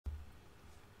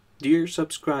Dear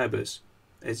subscribers,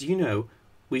 as you know,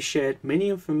 we shared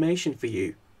many information for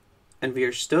you, and we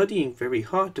are studying very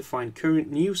hard to find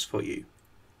current news for you.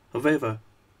 However,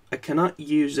 I cannot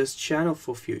use this channel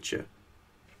for future.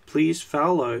 Please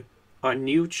follow our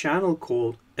new channel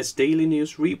called as Daily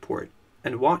News Report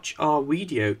and watch our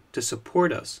video to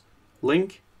support us.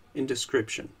 Link in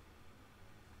description.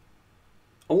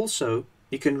 Also,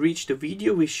 you can reach the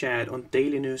video we shared on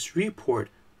Daily News Report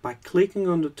by clicking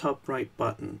on the top right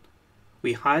button.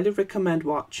 We highly recommend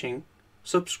watching,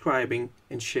 subscribing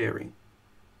and sharing.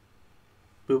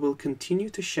 We will continue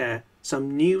to share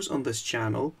some news on this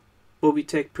channel, but we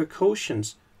take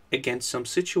precautions against some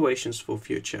situations for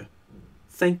future.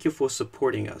 Thank you for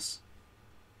supporting us.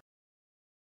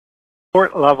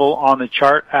 Support level on the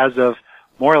chart as of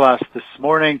more or less this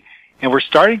morning, and we're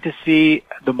starting to see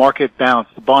the market bounce,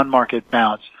 the bond market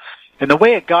bounce. And the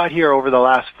way it got here over the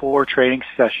last 4 trading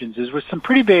sessions is with some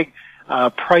pretty big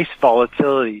price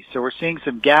volatility. So we're seeing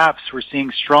some gaps, we're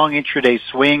seeing strong intraday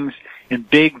swings and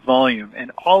big volume,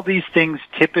 and all these things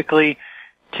typically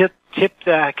tip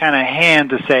that kind of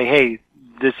hand to say, hey,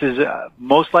 this is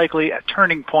most likely a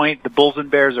turning point. The bulls and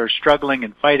bears are struggling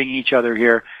and fighting each other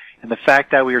here. And the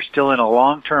fact that we are still in a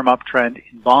long-term uptrend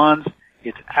in bonds,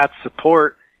 it's at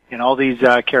support, and all these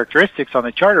characteristics on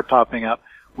the chart are popping up,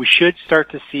 we should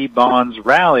start to see bonds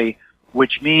rally,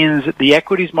 which means the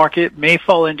equities market may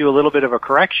fall into a little bit of a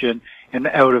correction and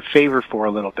out of favor for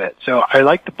a little bit. So I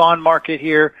like the bond market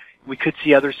here. We could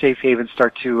see other safe havens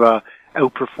start to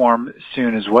outperform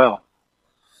soon as well.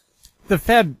 The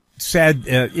Fed said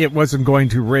it wasn't going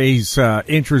to raise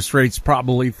interest rates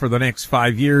probably for the next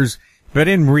 5 years. But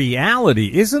in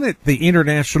reality, isn't it the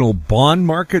international bond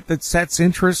market that sets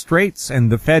interest rates,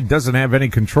 and the Fed doesn't have any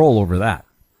control over that?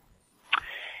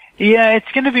 Yeah,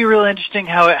 it's going to be real interesting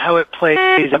how it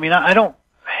plays. I mean,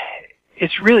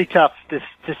 it's really tough to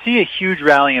see a huge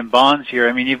rally in bonds here.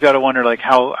 I mean, you've got to wonder like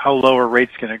how low are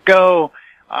rates going to go?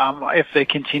 If they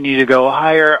continue to go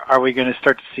higher, are we going to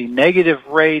start to see negative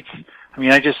rates? I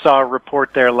mean, I just saw a report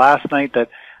there last night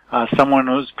that someone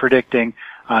was predicting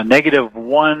negative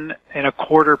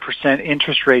 1.25%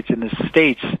 interest rates in the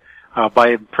States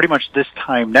by pretty much this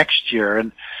time next year.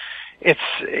 And it's,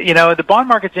 you know, the bond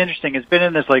market's interesting. It's been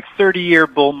in this like 30-year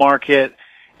bull market,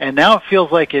 and now it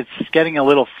feels like it's getting a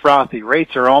little frothy.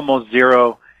 Rates are almost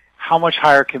zero. How much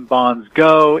higher can bonds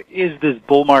go? Is this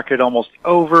bull market almost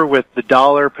over with the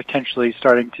dollar potentially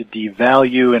starting to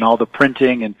devalue and all the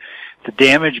printing and the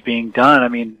damage being done? I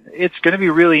mean, it's going to be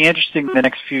really interesting the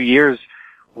next few years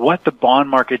what the bond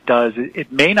market does.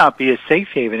 It may not be a safe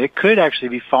haven. It could actually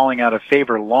be falling out of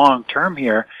favor long term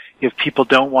here if people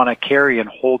don't want to carry and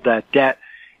hold that debt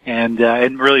and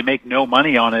really make no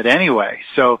money on it anyway.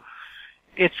 So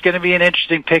it's going to be an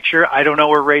interesting picture. I don't know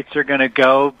where rates are going to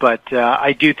go, but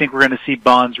I do think we're going to see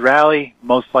bonds rally.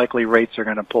 Most likely rates are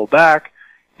going to pull back.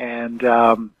 And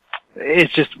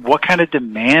it's just what kind of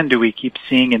demand do we keep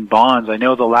seeing in bonds? I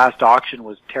know the last auction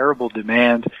was terrible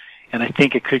demand, and I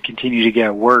think it could continue to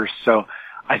get worse. So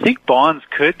I think bonds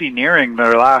could be nearing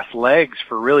their last legs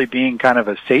for really being kind of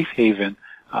a safe haven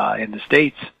in the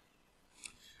States.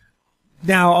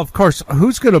 Now, of course,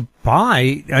 who's going to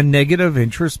buy a negative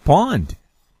interest bond?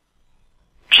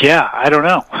 Yeah, I don't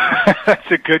know. That's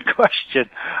a good question.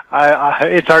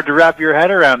 It's hard to wrap your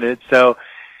head around it. So,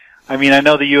 I mean, I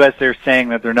know the U.S., they're saying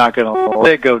that they're not going to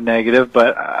let it go negative,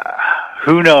 but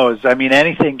who knows? I mean,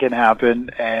 anything can happen,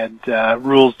 and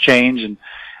rules change, and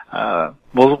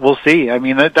we'll see. I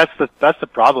mean, that's the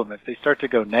problem. If they start to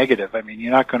go negative, I mean,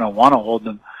 you're not going to want to hold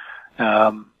them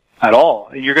at all.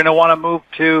 You're going to want to move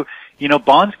to, you know,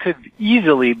 bonds could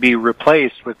easily be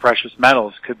replaced with precious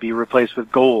metals, could be replaced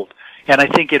with gold. And I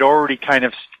think it already kind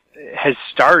of has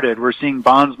started. We're seeing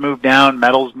bonds move down,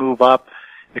 metals move up,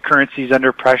 the currency's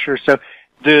under pressure. So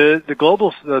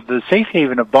the safe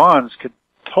haven of bonds could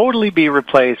totally be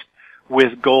replaced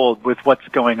with gold, with what's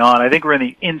going on. I think we're in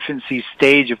the infancy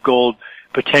stage of gold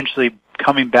potentially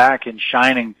coming back and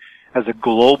shining as a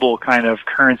global kind of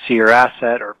currency or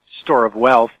asset or store of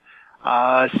wealth.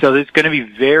 So it's going to be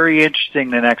very interesting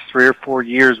the next 3 or 4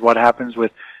 years what happens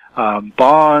with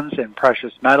bonds and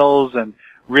precious metals and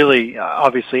really,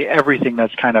 obviously, everything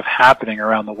that's kind of happening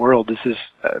around the world. This is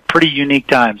pretty unique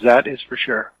times, that is for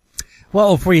sure.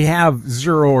 Well, if we have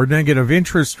zero or negative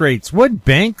interest rates, would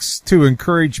banks, to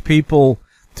encourage people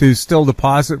to still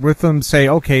deposit with them, say,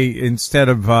 okay, instead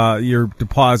of your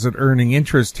deposit earning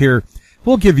interest here,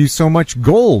 we'll give you so much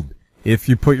gold if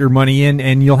you put your money in,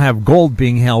 and you'll have gold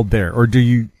being held there? Or do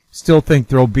you still think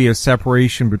there'll be a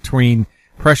separation between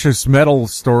precious metal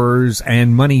storers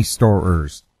and money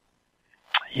storers?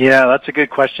 Yeah, that's a good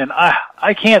question.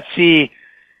 I can't see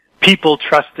people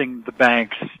trusting the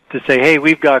banks to say, hey,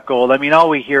 we've got gold. I mean, all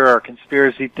we hear are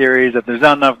conspiracy theories that there's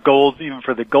not enough gold even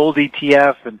for the gold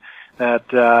ETF, and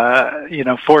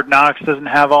that, Fort Knox doesn't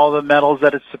have all the metals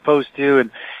that it's supposed to.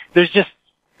 And there's just,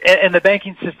 and the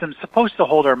banking system's supposed to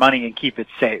hold our money and keep it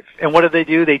safe. And what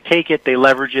do? They take it, they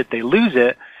leverage it, they lose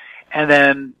it. And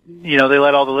then, they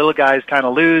let all the little guys kind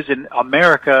of lose, and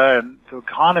America and the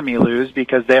economy lose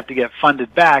because they have to get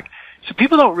funded back. So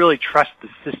people don't really trust the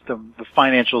system, the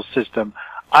financial system.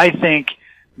 I think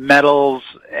metals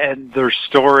and their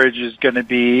storage is going to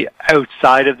be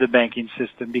outside of the banking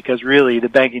system, because really the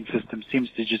banking system seems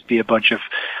to just be a bunch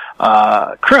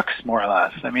of crooks, more or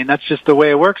less. I mean, that's just the way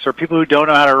it works. Or people who don't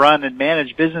know how to run and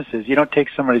manage businesses. You don't take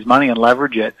somebody's money and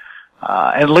leverage it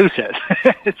and lose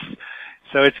it.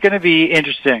 So it's going to be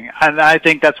interesting. And I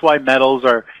think that's why metals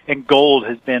and gold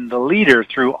has been the leader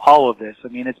through all of this. I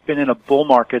mean, it's been in a bull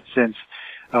market since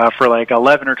for like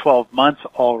 11 or 12 months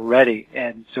already.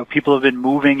 And so people have been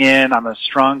moving in. I'm a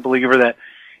strong believer that,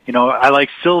 I like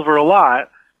silver a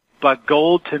lot, but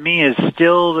gold to me is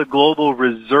still the global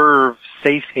reserve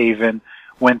safe haven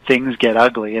when things get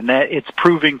ugly. And that it's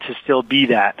proving to still be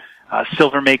that.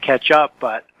 Silver may catch up,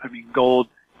 but I mean, gold,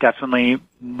 definitely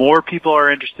more people are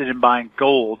interested in buying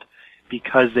gold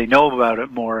because they know about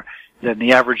it more than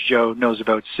the average Joe knows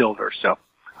about silver. So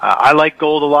I like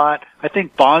gold a lot. I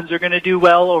think bonds are going to do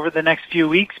well over the next few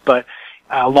weeks, but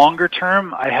longer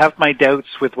term, I have my doubts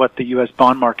with what the U.S.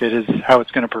 bond market is, how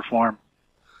it's going to perform.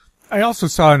 I also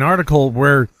saw an article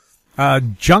where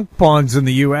junk bonds in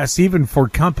the U.S., even for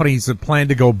companies that plan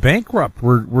to go bankrupt,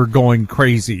 were going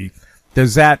crazy.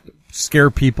 Does that scare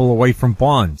people away from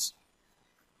bonds?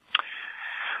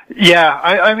 Yeah,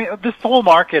 I mean, this whole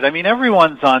market, I mean,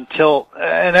 everyone's on tilt,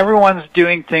 and everyone's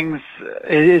doing things,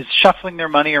 is shuffling their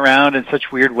money around in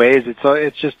such weird ways.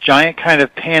 It's just giant kind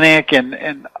of panic,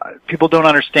 and people don't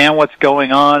understand what's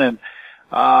going on, and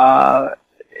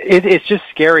it's just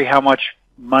scary how much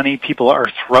money people are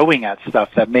throwing at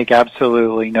stuff that make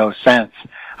absolutely no sense.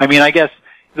 I mean, I guess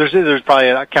there's probably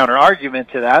a counter argument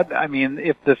to that. I mean,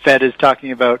 if the Fed is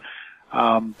talking about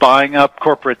buying up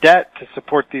corporate debt to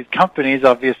support these companies,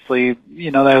 obviously,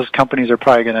 those companies are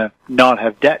probably going to not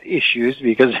have debt issues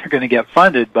because they're going to get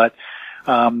funded. But,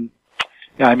 I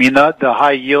mean, the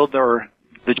high yield or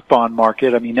the bond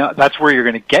market, I mean, that's where you're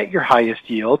going to get your highest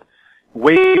yield,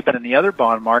 way better than the other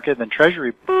bond market than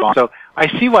treasury bonds. So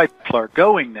I see why people are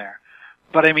going there.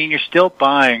 But I mean, you're still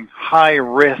buying high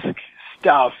risk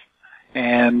stuff,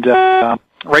 and,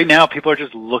 right now, people are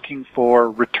just looking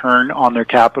for return on their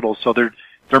capital, so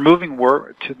they're moving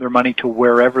their money to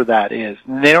wherever that is.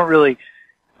 And they don't really,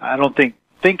 I don't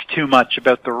think too much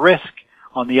about the risk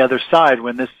on the other side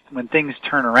when things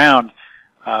turn around.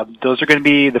 Those are going to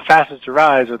be the fastest to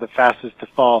rise or the fastest to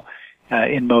fall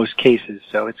in most cases.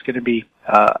 So it's going to be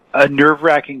a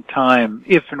nerve-wracking time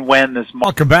if and when this.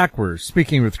 Welcome back. We're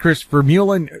speaking with Chris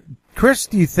Vermeulen. Chris,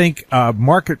 do you think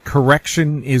market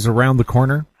correction is around the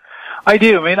corner? I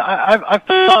do. I mean, I've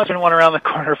thought it's been one around the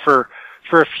corner for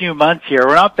a few months here.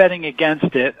 We're not betting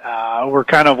against it. We're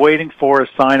kind of waiting for a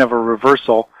sign of a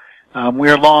reversal.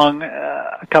 We're long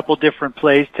a couple different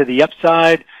plays to the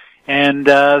upside, and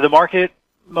the market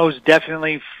most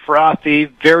definitely frothy,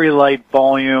 very light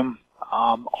volume.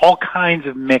 All kinds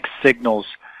of mixed signals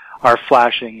are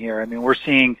flashing here. I mean, we're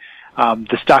seeing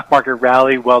the stock market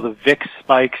rally while the VIX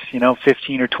spikes,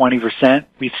 15 or 20%.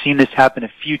 We've seen this happen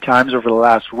a few times over the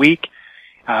last week.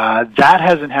 That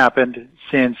hasn't happened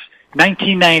since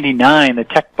 1999, the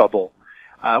tech bubble,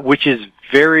 which is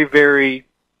very, very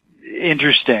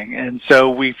interesting. And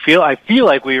so I feel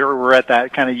like we're at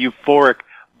that kind of euphoric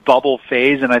bubble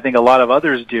phase, and I think a lot of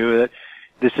others do, that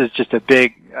this is just a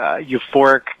big,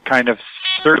 euphoric kind of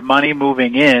surge of money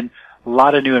moving in, a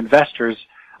lot of new investors.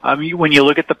 When you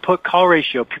look at the put-call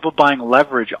ratio, people buying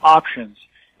leverage options,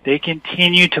 they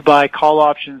continue to buy call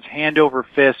options hand over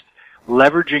fist,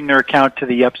 leveraging their account to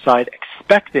the upside,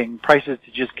 expecting prices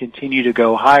to just continue to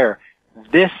go higher.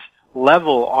 This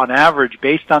level, on average,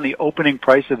 based on the opening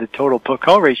price of the total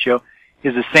put-call ratio,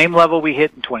 is the same level we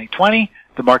hit in 2020.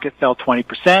 The market fell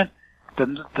 20%.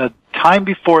 The time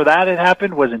before that it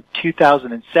happened was in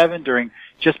 2007,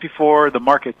 just before the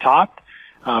market topped.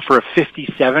 For a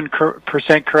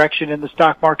 57% correction in the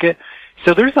stock market.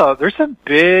 So there's some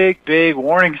big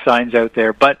warning signs out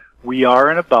there, but we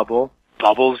are in a bubble.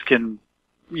 Bubbles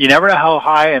you never know how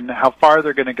high and how far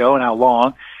they're going to go and how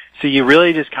long. So you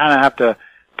really just kind of have to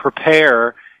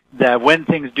prepare that when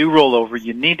things do roll over,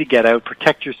 you need to get out,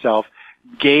 protect yourself,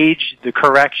 gauge the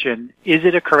correction. Is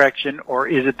it a correction or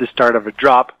is it the start of a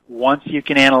drop? Once you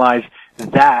can analyze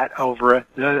that over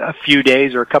a few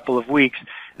days or a couple of weeks,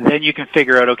 then you can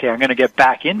figure out, okay, I'm going to get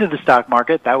back into the stock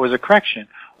market. That was a correction.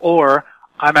 Or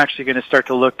I'm actually going to start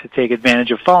to look to take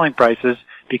advantage of falling prices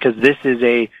because this is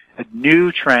a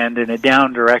new trend in a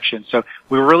down direction. So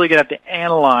we're really going to have to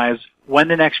analyze when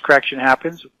the next correction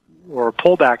happens or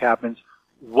pullback happens.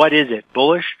 What is it,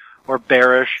 bullish or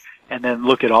bearish? And then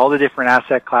look at all the different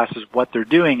asset classes, what they're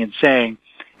doing and saying,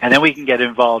 and then we can get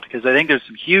involved because I think there's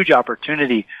some huge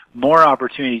opportunity, more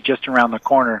opportunity just around the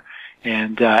corner,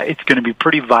 and it's going to be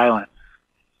pretty violent.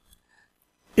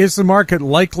 Is the market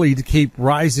likely to keep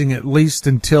rising at least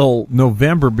until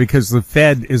November because the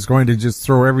Fed is going to just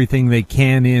throw everything they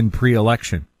can in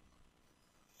pre-election?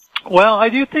 Well, I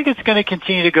do think it's going to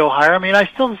continue to go higher. I mean, I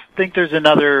still think there's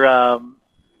another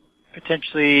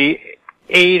potentially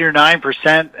 8 or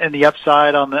 9% in the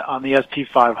upside on the S&P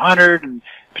 500 and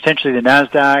potentially the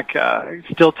NASDAQ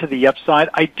still to the upside.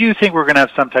 I do think we're going to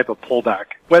have some type of pullback,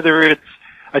 whether it's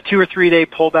a 2 or 3 day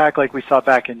pullback like we saw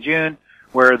back in June,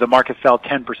 where the market fell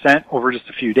 10% over just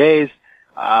a few days,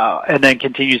 and then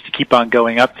continues to keep on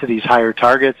going up to these higher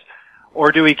targets?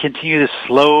 Or do we continue to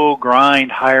slow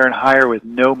grind higher and higher with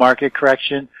no market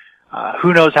correction?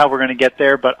 Who knows how we're going to get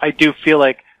there, but I do feel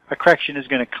like a correction is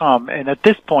going to come, and at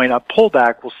this point, a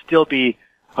pullback will still be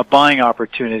a buying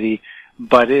opportunity,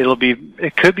 but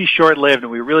it could be short-lived,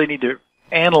 and we really need to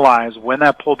analyze when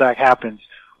that pullback happens.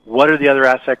 What are the other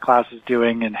asset classes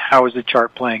doing, and how is the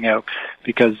chart playing out?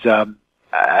 Because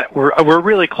we're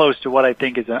really close to what I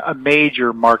think is a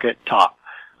major market top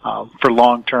for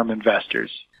long-term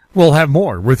investors. We'll have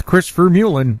more with Chris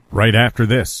Vermeulen right after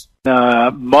this.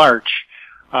 March,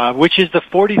 which is the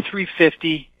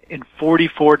 43.50 and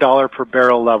 $44 per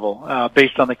barrel level,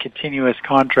 based on the continuous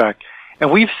contract. And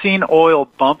we've seen oil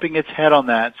bumping its head on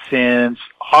that since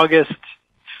August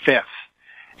 5th.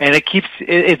 And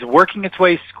it's working its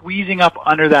way, squeezing up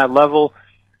under that level.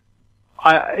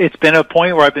 It's been a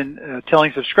point where I've been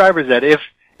telling subscribers that if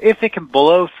it can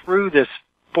blow through this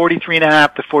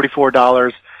 $43.5 to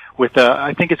 $44 with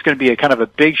I think it's going to be a kind of a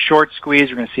big short squeeze.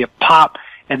 We're going to see a pop,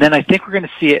 and then I think we're going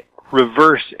to see it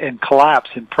reverse and collapse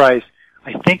in price.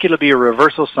 I think it'll be a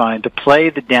reversal sign to play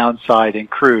the downside in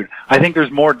crude. I think there's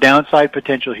more downside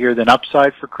potential here than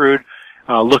upside for crude,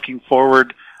 looking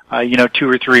forward, 2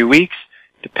 or 3 weeks,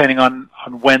 depending on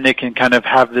when they can kind of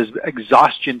have this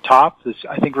exhaustion top.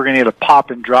 I think we're going to get a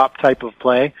pop and drop type of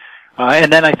play.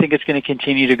 And then I think it's going to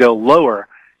continue to go lower.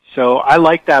 So I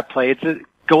like that play.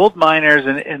 Gold miners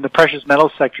in the precious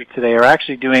metals sector today are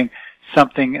actually doing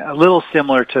something a little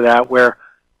similar to that, where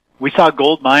we saw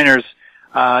gold miners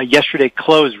yesterday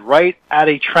close right at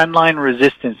a trend line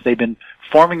resistance. They've been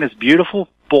forming this beautiful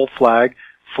bull flag,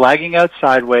 flagging out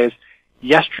sideways.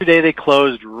 Yesterday they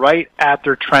closed right at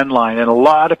their trend line, and a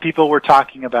lot of people were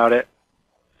talking about it.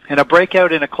 And a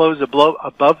breakout and a close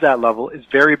above that level is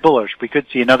very bullish. We can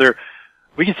see up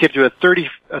to a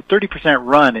 30%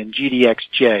 run in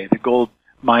GDXJ, the gold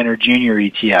miner junior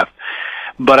ETF.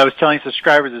 But I was telling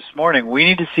subscribers this morning, we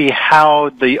need to see how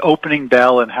the opening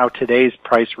bell and how today's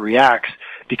price reacts,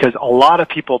 because a lot of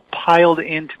people piled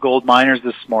into gold miners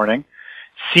this morning,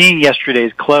 seeing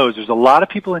yesterday's close. There's a lot of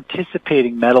people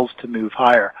anticipating metals to move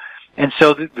higher. And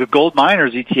so the gold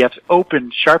miners ETFs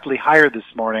opened sharply higher this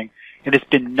morning, and it's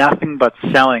been nothing but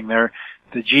selling. The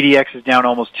GDX is down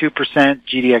almost 2%,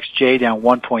 GDXJ down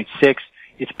 1.6.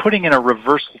 It's putting in a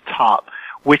reversal top,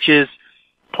 which is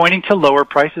pointing to lower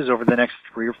prices over the next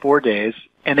 3 or 4 days.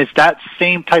 And it's that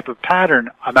same type of pattern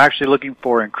I'm actually looking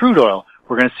for in crude oil.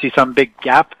 We're going to see some big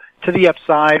gap to the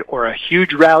upside or a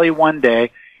huge rally one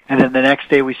day, and then the next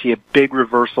day we see a big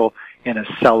reversal and a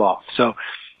sell-off. So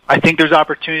I think there's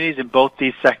opportunities in both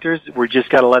these sectors. We just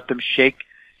got to let them shake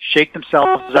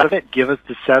themselves out of it, give us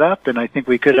the setup, and I think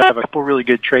we could have a couple really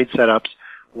good trade setups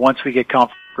once we get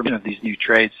confirmation of these new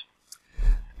trades.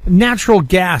 Natural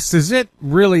gas, does it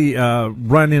really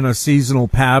run in a seasonal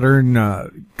pattern,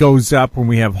 goes up when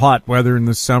we have hot weather in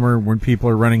the summer when people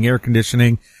are running air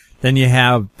conditioning? Then you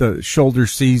have the shoulder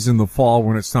season, the fall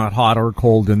when it's not hot or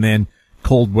cold, and then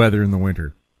cold weather in the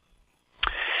winter.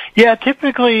 Yeah,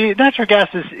 typically natural gas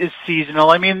is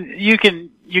seasonal. I mean, you can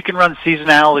run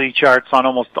seasonality charts on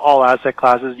almost all asset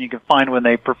classes, and you can find when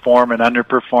they perform and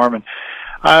underperform. And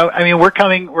I mean, we're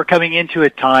coming into a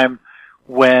time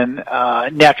when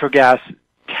natural gas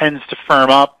tends to firm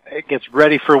up. It gets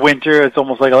ready for winter. It's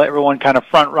almost like everyone kind of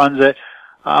front runs it.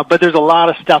 But there's a lot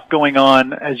of stuff going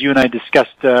on, as you and I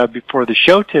discussed before the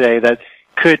show today, that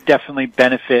could definitely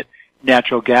benefit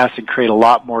natural gas and create a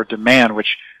lot more demand,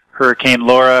 which Hurricane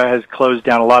Laura has closed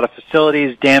down a lot of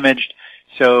facilities, damaged.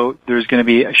 So there's going to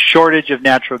be a shortage of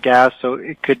natural gas, so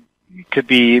it could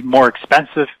be more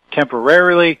expensive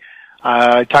temporarily.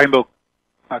 Talking about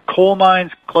coal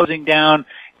mines closing down,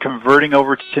 converting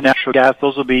over to natural gas.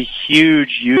 Those will be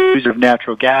huge users of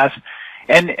natural gas.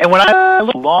 And when I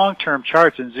look at long-term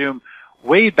charts and zoom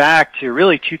way back to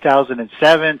really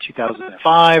 2007,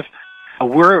 2005,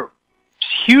 we're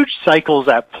huge cycles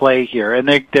at play here, and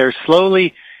they're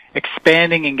slowly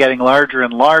expanding and getting larger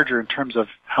and larger in terms of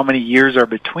how many years are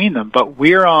between them. But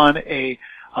we're on a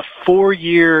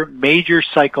 4-year major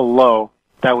cycle low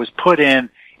that was put in,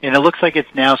 and it looks like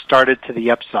it's now started to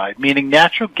the upside, meaning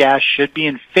natural gas should be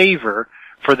in favor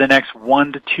for the next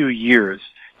 1 to 2 years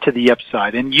to the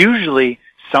upside. And usually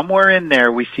somewhere in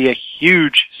there we see a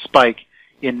huge spike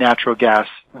in natural gas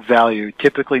value,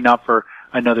 typically not for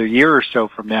another year or so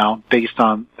from now based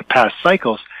on the past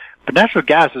cycles. But natural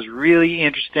gas is really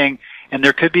interesting, and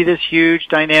there could be this huge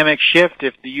dynamic shift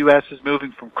if the U.S. is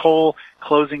moving from coal,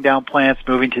 closing down plants,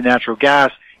 moving to natural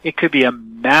gas. It could be a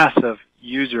massive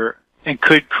user and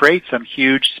could create some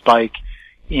huge spike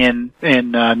in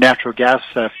natural gas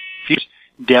futures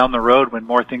down the road when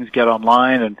more things get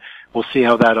online, and we'll see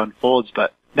how that unfolds.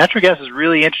 But natural gas is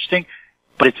really interesting,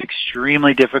 but it's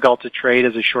extremely difficult to trade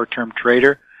as a short-term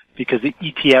trader because the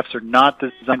ETFs are not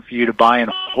designed for you to buy and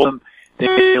hold them. They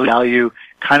value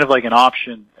kind of like an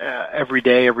option every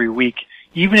day, every week.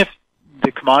 Even if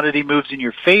the commodity moves in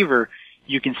your favor,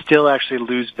 you can still actually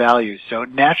lose value. So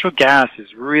natural gas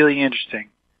is really interesting,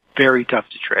 very tough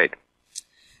to trade.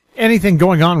 Anything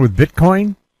going on with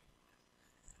Bitcoin?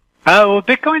 Well,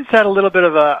 Bitcoin's had a little bit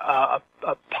of a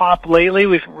pop lately.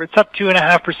 It's up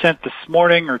 2.5% this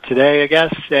morning or today, I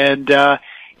guess, and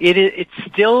it's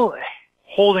still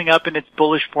holding up in its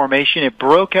bullish formation. It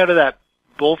broke out of that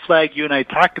bull flag you and I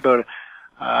talked about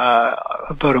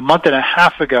a month and a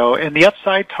half ago, and the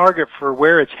upside target for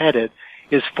where it's headed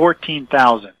is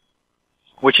 14,000,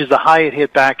 which is the high it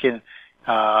hit back in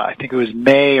I think it was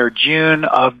May or June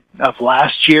of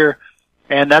last year,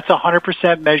 and that's a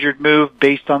 100% measured move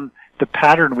based on the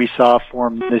pattern we saw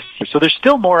form this year. So there's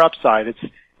still more upside. It's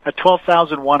at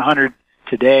 12,100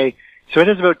 today, so it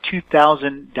has about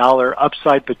 $2,000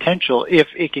 upside potential if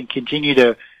it can continue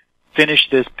to finish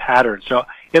this pattern. So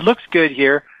it looks good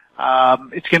here.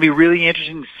 It's going to be really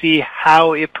interesting to see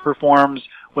how it performs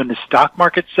when the stock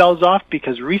market sells off,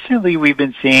 because recently we've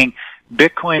been seeing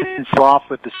Bitcoin sell off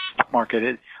with the stock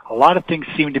market. A lot of things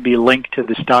seem to be linked to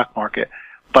the stock market,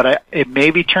 but it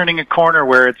may be turning a corner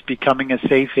where it's becoming a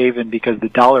safe haven because the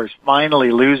dollar is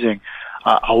finally losing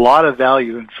a lot of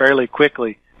value and fairly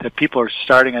quickly, that people are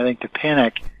starting, I think, to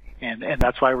panic, and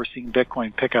that's why we're seeing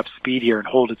Bitcoin pick up speed here and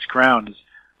hold its ground. Is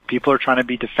people are trying to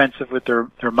be defensive with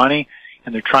their money,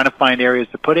 and they're trying to find areas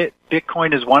to put it.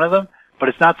 Bitcoin is one of them, but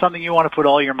it's not something you want to put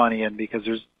all your money in because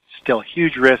there's still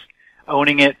huge risk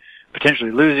owning it,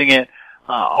 potentially losing it,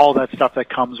 all that stuff that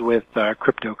comes with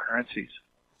cryptocurrencies.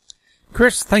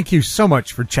 Chris, thank you so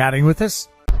much for chatting with us.